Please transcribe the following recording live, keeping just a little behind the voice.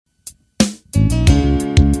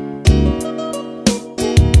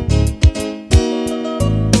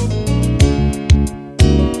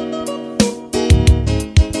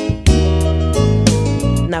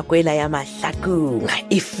kwela ya mahlakong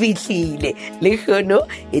e fihlile le kgono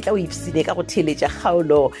e tla o ipsine ka go theletša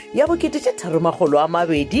kgaolo ya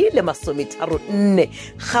 3234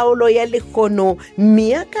 kgaolo ya lekgono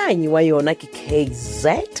meakanyi wa yona ke KZ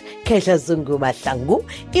Khehla Zungu Mahlangu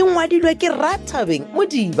e ngwadilwe ke Rathabeng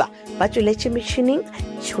Modiba ba tsweletše metšhineng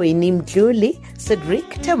Tshweni Mdluli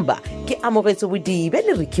Cedric Temba ke amogetse bodibe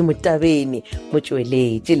le Ricky Motabeni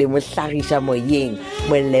motsweletše le mohlagiša moyeng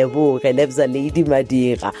Moleboge Lebza Lady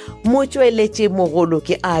Madira motsweletše mogolo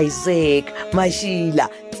ke Isaac Mashila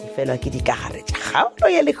felwa ke dikagare tša kgaolo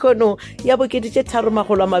ya lekgono ya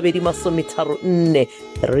 3234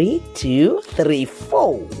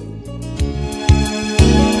 3234.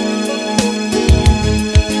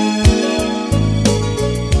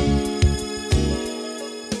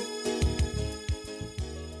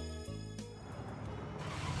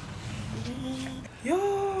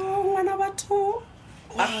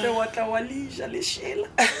 Ape watla wa lija le shela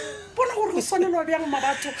bona gore go swanelwa bjang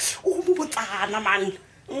mabatho o go bobotsana man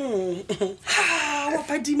wa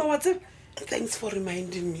padima wa tse. Thanks for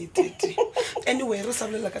reminding me, Titi. Anyway, re sa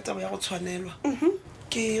bolela ka taba ya go tshwanelwa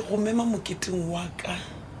ke go mema moketeng wa ka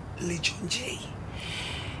le John J.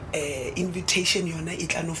 Invitation yona e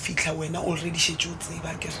tla no fitla wena already shetse o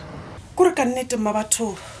tseba ke gore ka nnete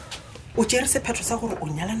mabatho o tšere sephetho sa gore o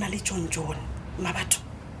nyalana le John mabatho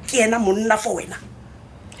ke yena monna for wena.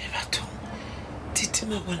 Batho Titi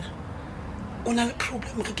mabona o na le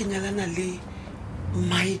problem ge ke nyalana le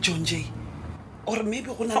my John J, or maybe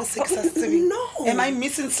go na le 6 No. Am I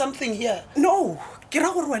missing something here? No, ke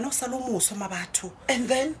ra gore wena o sa lo moso mabatho And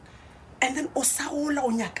then o sa ola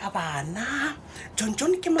o nyaka bana John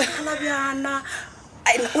ke magalabyana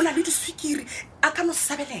o na le diswikiri a ka no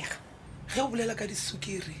sabelega ge o bolela ka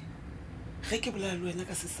disukiri ge ke bolela le wena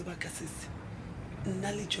ka sesebaka sese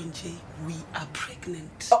nna le John J we are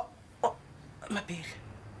pregnant. mabele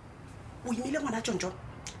o imile ngwana John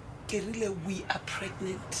ke rile we are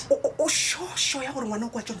pregnant. o shosho ya gore ngwana o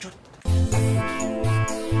kwa John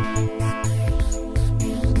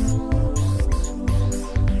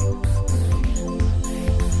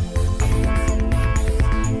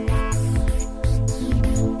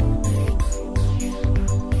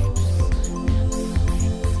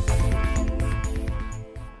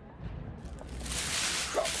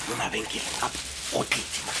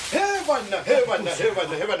Hey, banna.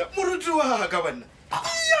 Moruti wa ka banna.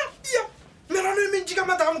 Ya. Merano e mentši ka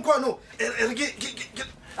mata ga mokwano.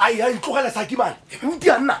 Ai, tlogela sa ke bana. O di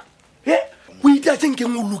nna. O itia tseng ke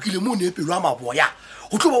ngo lokile mo ne pelo a maboya.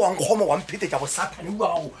 O tlo ba wang khoma wa mphetetša bo sathane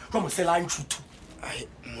wa go tlo mo selang tshuthu. Ai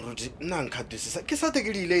moruti nna nkhatisisa ke sa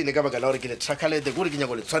tekelile ine ka baka la gore ke le trakalete gore ke nya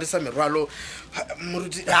go le tshwarisa merwalo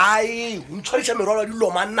moruti. Ai, o ntshwarisa merwalo di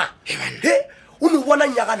lo manna. O no bona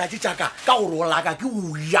nyagana tšaka ka gore o laka ke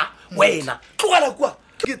o ya wena tlogela kwa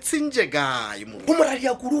ke tsintse kae mo o moradi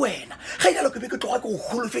ya kudu wena ga ina lo ke be ke tloga ke o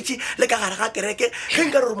holofetse le ka gare ga kereke ge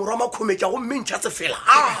nka re re morwa makgometša go mentšha tse fela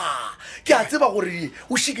ke a tseba gore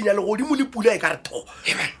o šikinya le godimo le pula e ka re tho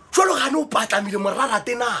jalo gane o patlamile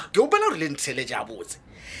morarate na ke o bona gore le ntsheletse a botse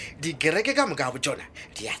dikereke ka moka bo tsona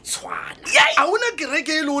di a tshwana a ona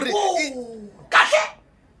kereke e le gore kahle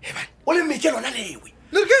o le meke lona lewe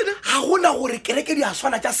ga gona gore kereke di a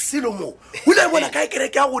swana tša selo mo o le bona kae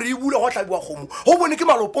kereke ya gore e bula go tlabiwa kgomo o bone ke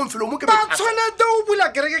malopomfelo mo ke ba tshwanete o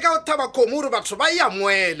bula kereke ka go thaba kgomo gore batho ba e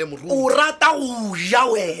amoele moruti o rata go ja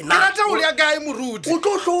wena ke rata go ya kae moruti o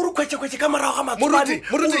tlo tlo o re khwetse ka morago ga matswadi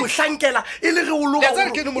o mohlankela e le ge o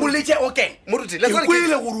letse okene moruti ke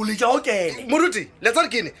kwele gore o letša okene moruti letsa re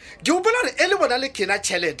kene ke opela gore e le bona le kena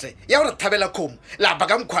tšhelete ya gore thabela kgomo la ba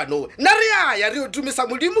ka mokgwano na re ya re o tumisa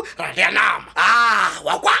modimo ra le ya nama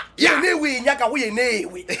wa kwa yenewe nyaka go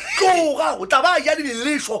yenewe tloga o tla ba ya di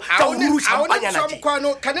lesho tša go ruru champanyana tše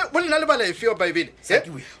mokgwano kane bo lena le bala efe wa baebele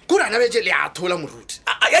kurana betse le a thola moruti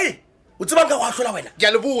ai o tsebang ka go ahlola wena ke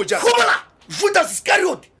a le boja gomola Judas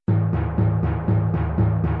Iscariot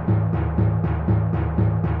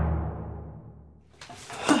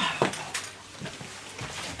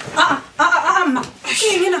ma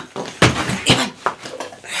ke mina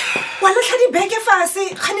wala tlhadi beke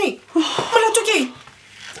fase khane molato ke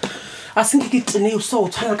a seng ke tene o so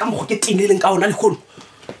tshwana ka mogo ke teneleng ka ona le khono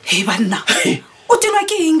he banna o tenwa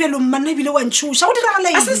ke eng belo mmanna bile wa ntshusha o dira gala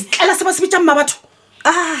eng a se tlela se ba se bitsa mmabatho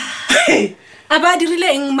a ba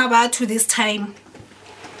dirile eng mabatho this time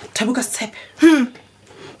Thabuka Setshepe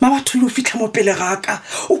mabatho le o fitlha mo pele ga ka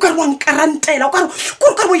o ka re wa nkarantela o ka re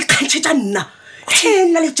bo ikgantšhetša nna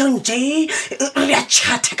nna le John J re a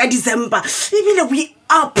chatha ka December ebile we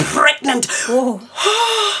are pregnant o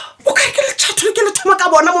ka re ke le chatho ke le thoma ka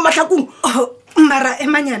bona mo mahlakong mara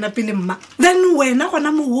emanyana pele mma then wena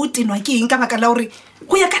gona mo o tenwa ke eng ka baka la gore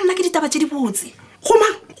go ya ka nna ke ditaba tse di botse goma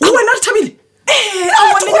go wena re Thabile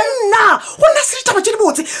nna go nna se ditaba tse di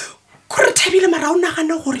botse ko re Thabile mara o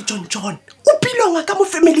nagana gore John o belonga ka mo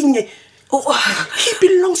family-ing e he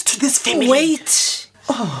belongs to this family. wait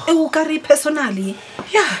e o ka re personally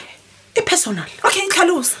Yeah, e personal. okay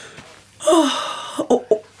tlhalosa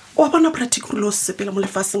Wa bona practical o sepela mo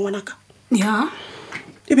lefaseng ngwanaka ya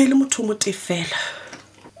e be le motho mo tefela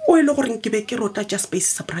o ile gore ke be ke rota just space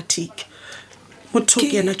sa pratic motho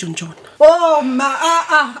ke yena John oh ma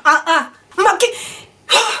ma ke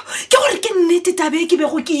gore ke nnete tabe ke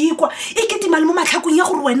bego ke ikwa e ke timale mo matlhakong ya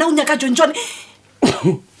gore wena o nyaka John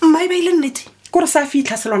mma e be ile nnete kore sa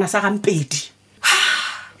fitlha selwana sa gampedi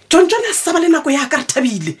John a sa ba le nako ya ka re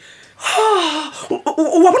Thabile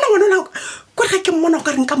wa bona ngwana la kore ga ke mmona o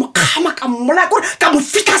ka reng ka mokgama ka mmola kore ka mo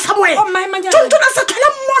fitlha somewhere Oh, my man, John a sa tlhola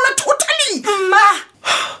mmona totally mma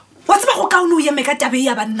wa tseba go kaone o eme ka tabe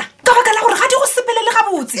ya banna ka baka la gore ga di go sepelele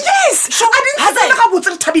gabotse yes a di ntse ga botse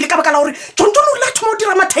re Thabile ka baka la gore John o la thoma o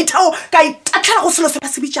dira mathaithao ka itatlhela go selo se ba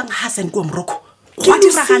se bitsang Hasan ko Morocco Go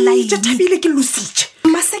diragala eng? Thabile ke lositse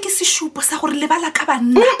mma se ke seshupo sa gore lebala ka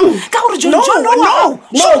banna ka gore John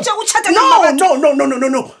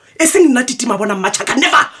no e seng nna titima bona mmatšhaka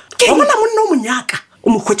never wa bona monna o monyaka o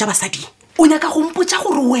mo hwetša basading o nyaka go mpotsa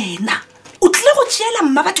gore wena o tlile go tšeela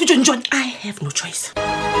mma batho John I have no choice.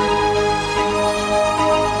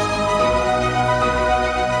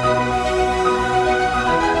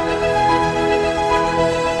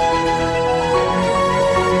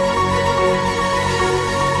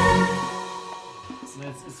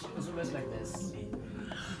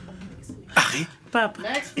 age Papa.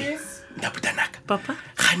 nabutanaka Papa.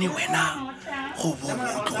 gane wena go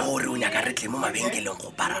tlo gore o nyaka re tle mo mabenkeleng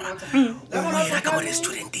go parara o mo ira ka mo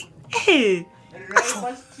restauranteng Hey.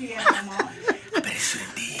 gape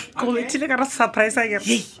restauranteng Go betile ka ra surprise a ke.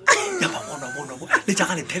 yei ya bona le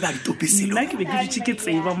jaga lethebe a ditopeselo Nna ke be ke dutse ke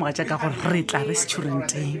tseba mogatša ka gore re tla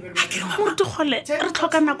restauranteng. ga ke re mama Gore digole re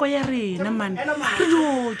tlhoka nako ya rena man. Re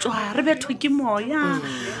dio tswa re bethwe ke moya.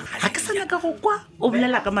 Ga ke sa nyaka go kwa o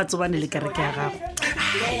bolela ka matsobane le kereke ya gago.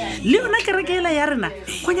 Le yona kereke ela ya rena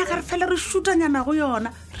go nyaka re fela re shootanyana go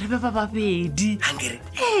yona re be ba babedi. hangere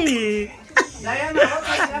Eh.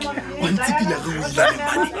 wa ntsipina ge o ile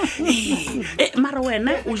mane Mara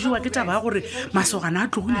wena o jewa ke taba ya gore masogana a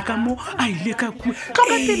tlogile ka mo a ile ka kua ka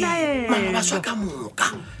ka tsela mama ba swa ka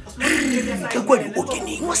moka ke kwa di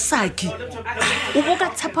okeneng mo saki o bo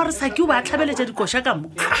ka tshepa gore saki o ba tlhabeletša dikoša ka mo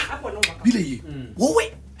bile ye wowe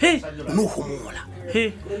he o no gomola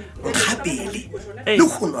he nkgapele Ee. le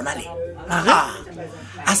go nona le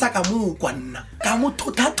a sa ka mo kwa nna ka mo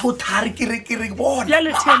thotha re ke bona ya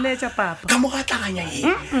letheletša papa ka mo gatlaganya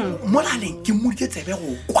eng molaleng ke moditse tsebe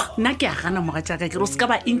go kwa nna ke a gana moga jaaka ke re o se ka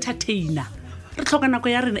ba entertainer re tlhoka nako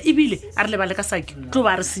ya rena ebile a re lebale ka saki tlo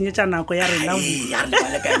ba re senyetša nako ya rena Ee, a re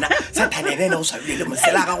lebale ka ena sathanenene o swabile le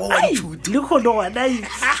mosela gago wa dithuto le kgone gona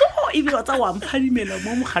eso ebile wa tsa wamphadimela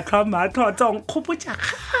mo mokgatlho wa maatho wa tsa nkgopotša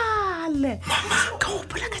gale ka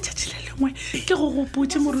gopola ka tšatši le lengwe ke go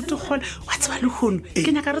gopotse moruti kgole wa tseba lekgono ke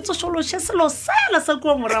nyaka re tsošološe selo sela sa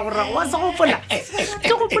kua moragorago wa se gopola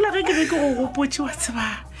ke gopola ge ke be ke go gopotse wa tseba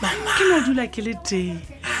ke no dula ke le teng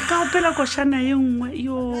ka gopela košana ye nngwe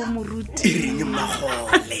yo moruti e reng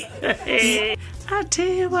mmagole a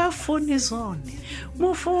theba fone zone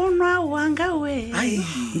mufunwa wanga we Ai.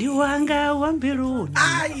 ndi wanga wa mbiluni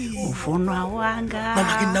Ai. mufunwa wanga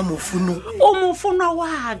mama ke nna mofono o mufunwa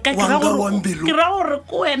waka Wanga wa mbilu. ke ra gore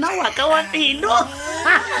ke wena waka wa pelo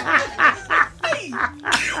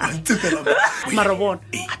wa ntsepela mara bona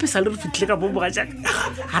gape sa le re fitlhile ka boboga jaaka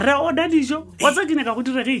ga re order dijo wa tsa ke nyaka go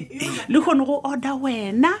diregeng le kgone go order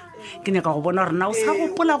wena ke nyaka go bona gore na o sa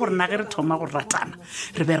gopola gore na ge re thoma go ratana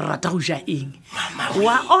re be re rata go ja eng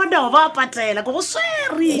wa order wa ba patela ko go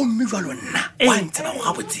swere gomme jalo nna wa ntseba go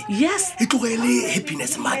gabotse yes e tlogele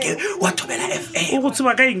happiness make wa thobela o fm go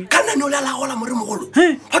tseba ka eng ka nane o le lagola more mogolo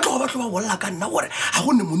ba tloga ba bolela ka nna gore ga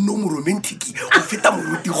go ne monne o moromantic go feta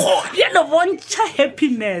moruti gona bjalo bontšha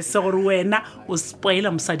happiness gore wena o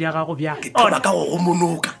spoila mosadi ya gago bjang ke thoba ka go go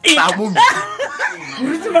monoka Ee. tla mo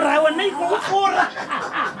moruti bara wena ikogofora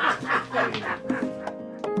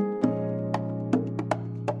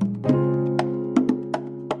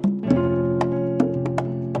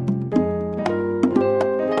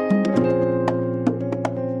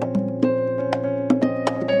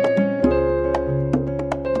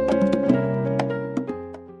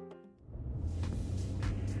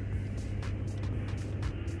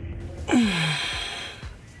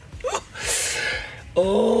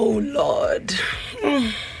Oh Lord.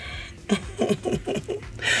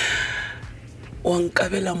 wa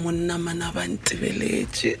nkabela monna mana ba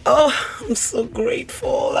ntebeletse. Oh, I'm so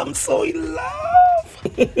grateful. I'm so in love.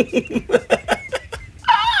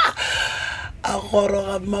 A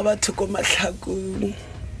goroga mma batho ko mahlakong.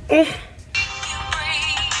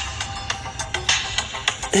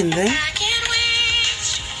 And then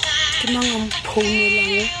ke mang a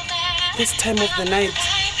mphonelang this time of the night.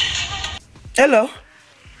 Hello.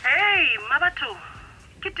 Hey, Mabato.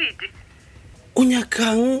 Ke Titi. O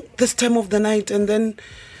nyakang this time of the night, and then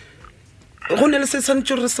go ne le se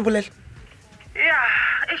santse re se bolele. Yeah,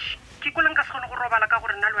 ke kulang ka sgone go robala ka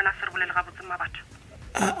gore nna le wena se re bolele ga botse Mabato.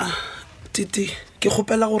 Titi, ke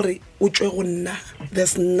gopela gore o tswe go nna.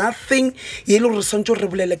 There's nothing ye le re santse re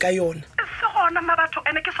bolele ka yona. Se gona Mabato,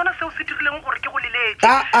 ene ke sona seo se dirileng gore ke go leletse.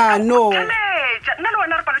 No. Nna le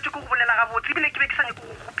wena re paletse go go bolela ga botse ebile ke be ke sanye go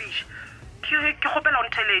go gopisha. Ke gopela o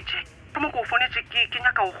nteletse. Mo go fonetse ke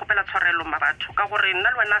nyaka go gopela tshwarelo Mabatho ka gore nna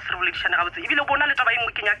le wena se re boledishane ga botse ebile bona le taba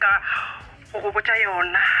engwe ke nyaka go botsa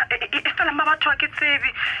yona. E fela Mabatho a ke tsebe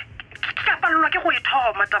ke palelwa ke go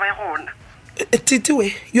ithoma taba ya gona. Titi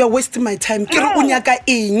we, you are wasting my time. Ke re o nyaka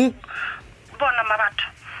eng? Bona Mabatho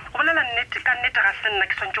go bolela nnete ka nnete ga se nna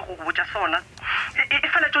ke swantse go botsa sona. E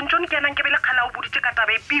fela John ke ena nke bele khala o boditse ka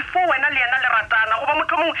taba before wena le yena le ratana go ba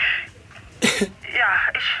motho mongwe. Yeah,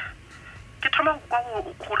 ke thoma go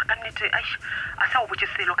gore ka nnete a sa o botse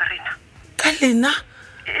selo ka rena. Ka lena?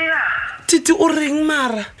 Yeah. Titi o reng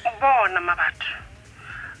mara? Bona Mabatho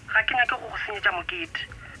ga ke nyake go go senyetsa mokete.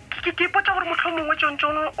 Ke potsa gore motho mongwe John o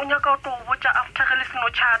nyaka o to botsa after ge le seno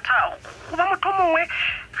chata go ba motho mongwe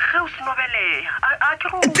ge o se nobeleya a ke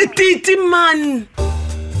go Titi man.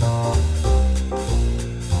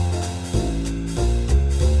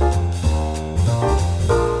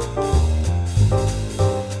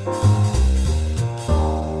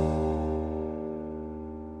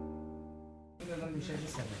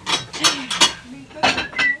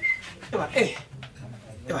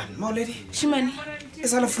 Maoledi Shimane e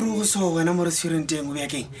sa le frugo so wena mo re tshireng teng o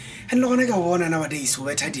beakeng e le gone ka bona na ba days o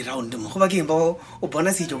betha di round mo go ba keng ba o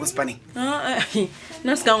bona se jo go spanning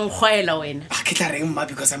na se ka nkgwaela wena ke tla reng mma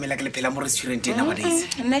because amela ke le phela mo re tshireng teng na ba days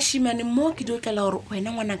nna Shimane mo ke dokela gore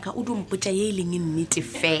wena ngwanaka o dompotsa ye leng nnete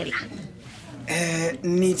fela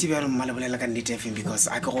nnete ba re mma le bolela ka nnete feng because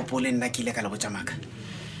a ke gopole nna ke ile ka le botsa maka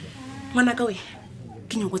ngwanaka we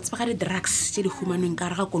ke nyoko tseba ga di-drugs tse di humanweng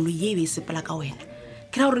ka re ga kolo ye be sepela ka wena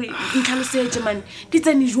ke ra gore ntlhalosetse man di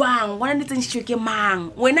tsene jwang bona di tsenšitšwe ke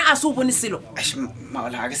mang wena a se o bone selo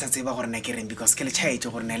maola a ke sa tseba gore na ke reng because ke le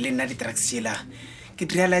tšhaetse gore ne le nna di-drugs tsela ke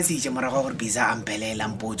realize morago gore bisa a mpelela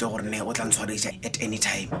mpotse gore ne o tla ntshwaretša at any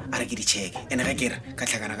time a re ke di-check ene ge ke re ka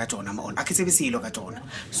tlhakana ka tsona maona a ke tsebe selo ka tsona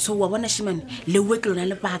so wa bona Shimane lewe ke lona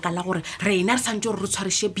lebaka la gore rena re santse gore re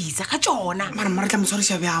tshwariše bisa ka tsona mara re tla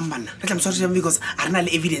motshwariša bjang manna re tla motshwariša because a re na le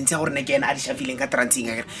evidence ya gore ne ke ena a di shafileng ka transing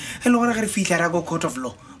a kere e le gore ge re fitlha ra go court of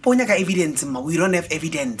law po nyaka evidence mma we don't have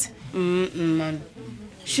evidence man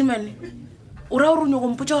Shimane o ra o re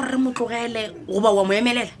nyoko mpotsa gore re motlogele goba wa mo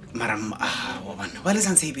emelela mara wa bona ba le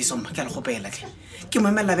santse e biso mma ke a le gopela tle ke mo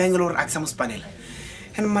emelela bjang e le gore a ke sa mo spanela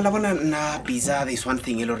and mala bona na bisa there is one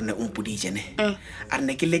thing e le gore ne o mpoditše ne a re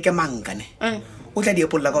ne ke leke mankane o tla di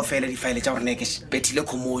epolla ka fela di-file tša gore ne ke bethile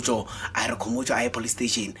khomotso a re khomotso a ye police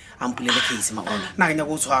station a mpolele case magona na ke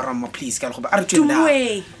nyako o tshwarwa mma please ke a le gopa a re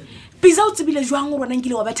Tumwe bisa o tsebile jwang gore wena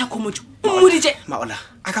nkile wa betha khomotso mmoditše maola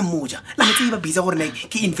a ka mmoja la mo tseba bisa gore ne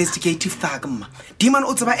ke investigative thug mma demon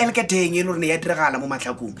o tseba elketeng e le gore ne ya diragala mo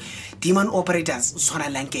matlhakong demon operators tshwana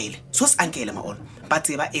le ankele so se ankele maola ba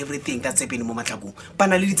tseba everything that's happening mo matlhakong ba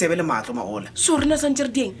na le ditsebe le matlo maola so rena santse re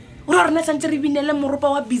dieng o ra rena santse re binele moropa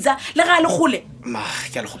wa bisa le ga le gole ma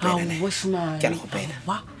ke a le gopela ke a le gopela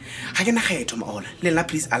ga ke na kgetho maola le nna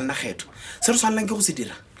please a lena kgetho se re tshwanelang ke go se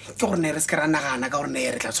dira ke gore ne re se ke ra nagana ka gore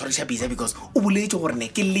ne re tla tshwariša bisa because o boletse gore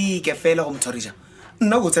ne ke leke fela go motshwariša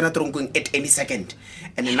nna go tsena tronkong at any second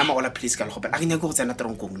and nna maola please ka le gopela a ke nyake go tsena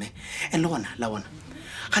tronkong ne and le gona la bona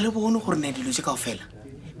ga le bone gore ne dilo tse kao fela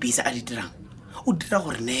bisa a di dirang o dira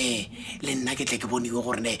gore ne le nna ke tle ke boniwe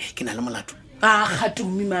gore ne ke na le molato a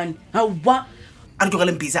gatumi man aowa a re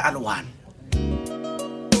tlogeleng bisa a le one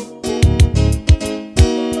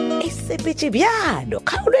sepetse bjalo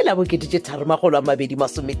kgaolo e la bokete tše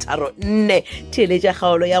 324 theeletša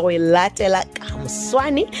kgaolo ya go e latela ka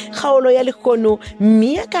moswane kgaolo ya lekgono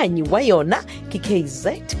mmeakanyi wa yona ke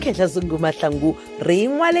KZ Kehla Zungu Mahlangu re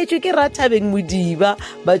ngwaletšwe ke Rathabeng Modiba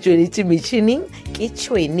ba tšweletše metšhineng ke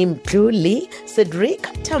Tšhweni Mdluli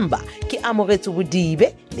Cedric Tamba ke amogetse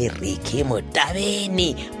bodibe le Ricky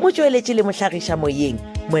Motabene motšweletše le mohlagiša moyeng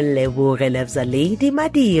moleboge Lebza Lady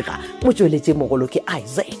Madira motšweletše mogolo ke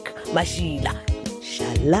Isaac Mashila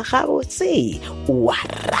shala gabotse wa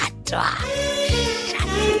ratwa